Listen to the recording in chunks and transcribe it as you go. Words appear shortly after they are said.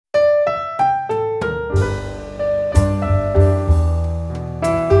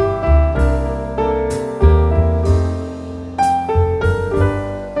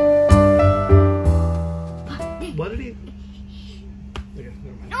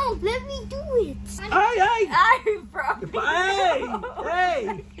Let me do it. Ay! I promise.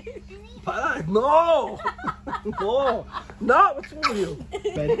 Hey! Para! No! No! No! What's wrong with you?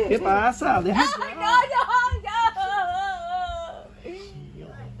 ¿Qué pasa? Deja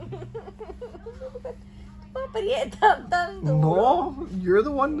No! You're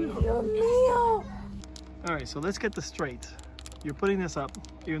the one. Dios mío. Alright, so let's get this straight. You're putting this up,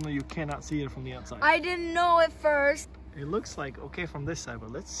 even though you cannot see it from the outside. I didn't know at first. It looks like okay from this side,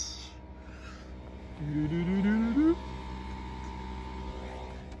 but let's.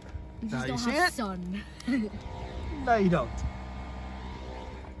 Now you see it? Sun. No, you don't.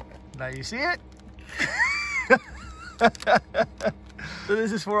 Now you see it? So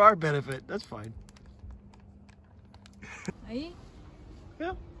this is for our benefit. That's fine. Ahí.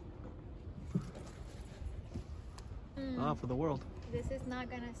 Yeah. Ah, for the world. This is not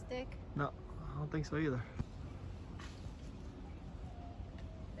gonna stick. No, I don't think so either.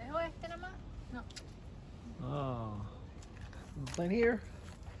 ¿Dejo este nomás? No. Oh. Plane here.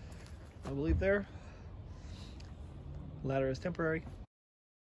 I believe there. Ladder is temporary.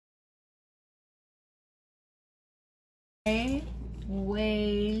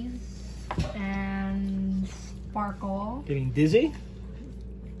 Waves and sparkle. Getting dizzy?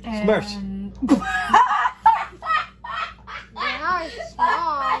 And... Smurfs. They are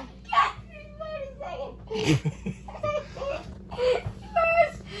small.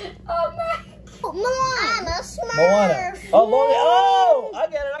 Moana, Moana. Oh, oh, I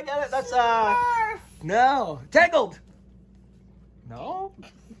get it. That's no, Tangled. No,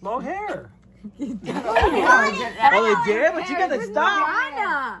 long hair. Oh, they did, but you gotta stop.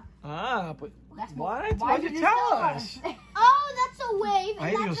 Moana. Ah, but what? Why'd you tell us? Oh, that's a wave. Ay,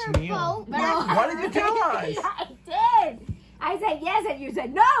 And Dios that's her mío. boat. Why did you tell us? I did. I said yes, and you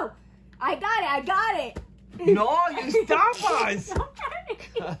said no. I got it. No, you stop us.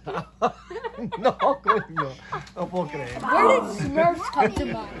 No, coño. No puedo creer. Where did Smurfs come to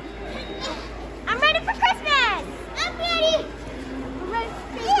mind? I'm ready for Christmas. I'm ready. I'm ready for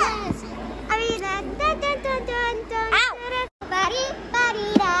Christmas. I mean, dun dun dun dun dun. Ow.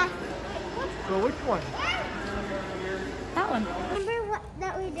 So which one? That one. Remember what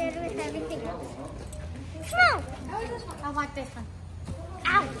that we did with everything else? Come on. I want this one.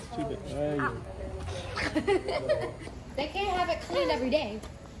 Ow. Too big. There you go. They can't have it clean every day.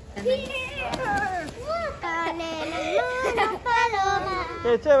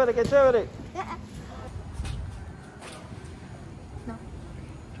 Qué chévere, qué chévere. No.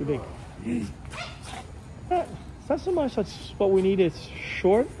 Too big. It's not so much that's what we need is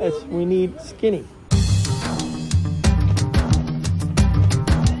short as we need skinny.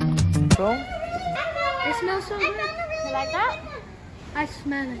 So, It smells so good. You like that? I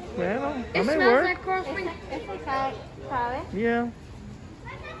smell it. well, It that may smells work. like coral spring. ¿Sabe? Yeah.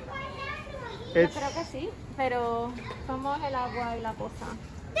 Yo It's, creo que sí, pero somos el agua y la cosa.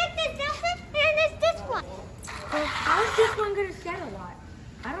 This is different, and there's this one. How is this one gonna set a lot?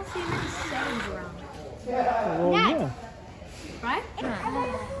 I don't see many settings around it. well, yeah. Right?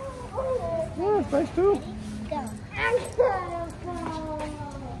 Yeah, it's nice too.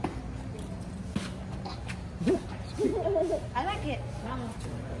 I like it.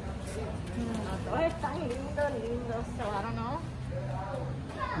 Todos están lindos, so I don't know.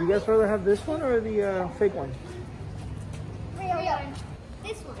 You guys rather have this one or the fake one?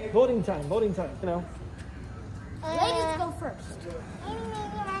 This one. Voting time, you know. Ladies go first.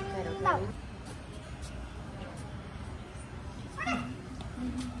 No.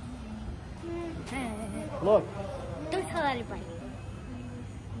 Look. Don't tell anybody.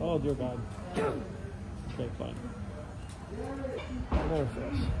 Oh, dear God. Okay, fine. More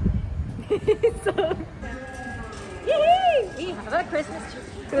fish. We have a Christmas tree.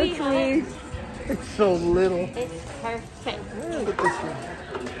 That's sweet. It's so little. It's perfect. Look at this one.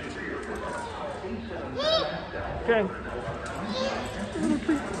 Okay.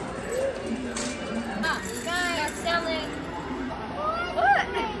 Guys, selling.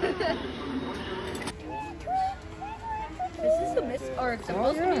 This is a miss, or it's Oh,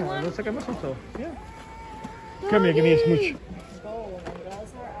 supposed to be yeah. one. Looks like a mistletoe. Yeah. Come here, give me a smooch.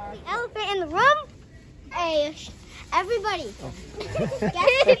 The elephant in the room? Hey, everybody.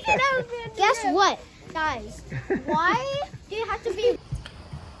 Guess what, guys? Why do you have to be...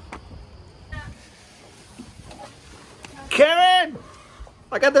 Karen!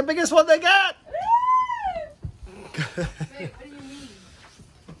 I got the biggest one they got! Wait, what do you mean?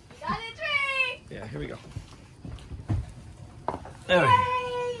 Got a tree! Yeah, here we go. There we go.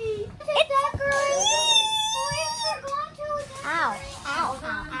 It's a green! Ow. Ow, ow,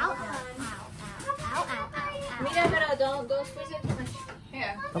 ow, ow, ow, ow, ow, ow. Mira, pero don't squeeze it too much.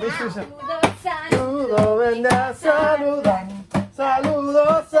 Here. Saludos, venga, saludan.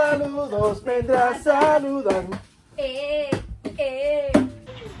 Saludos, saludos, mientras saludan.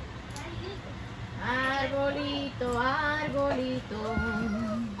 Arbolito, arbolito.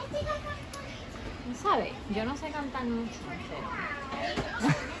 ¿Sabe? Yo no sé cantar mucho, pero...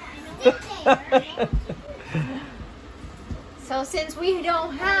 So since we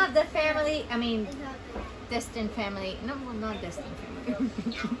don't have the family, I mean, distant family. No, well, not distant family.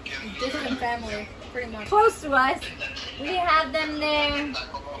 Distant family, pretty much. Close to us. We have them there.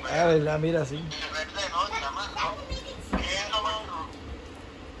 A ver, la mira así.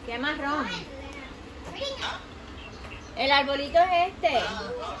 ¿Qué marrón? El arbolito es este.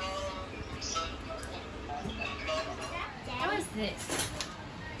 How is this?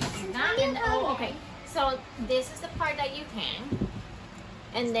 Not in the, oh, okay. So this is the part that you hang,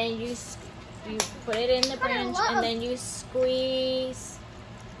 and then you put it in the branch, and then you squeeze.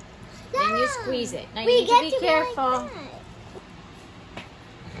 Then you squeeze it. Now you need to be careful.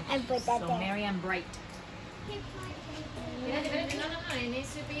 And put that So there. merry and bright. No, it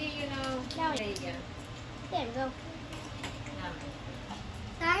needs to be, you know. There you go. There you go.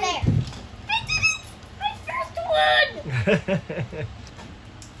 Now, There.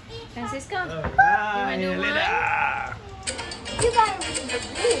 Francisco, Alright, You wanna do Elena. You got it.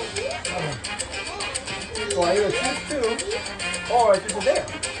 So I either choose two, or I choose it there.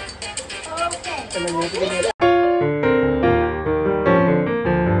 Okay. And then you have to give me that.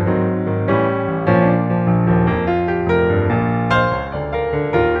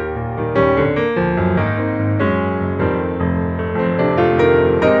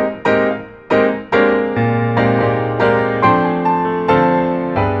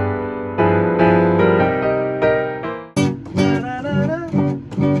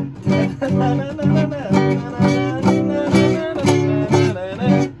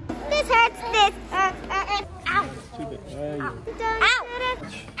 This hurts. This. Ow. There you Ow. go. Ow.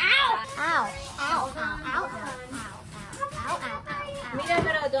 Ow. Ow. Ow. Ow. Ow. Ow. mira,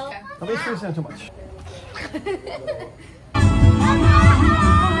 pero don't. Don't be squeezing too much.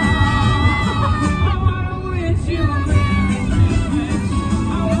 Ow.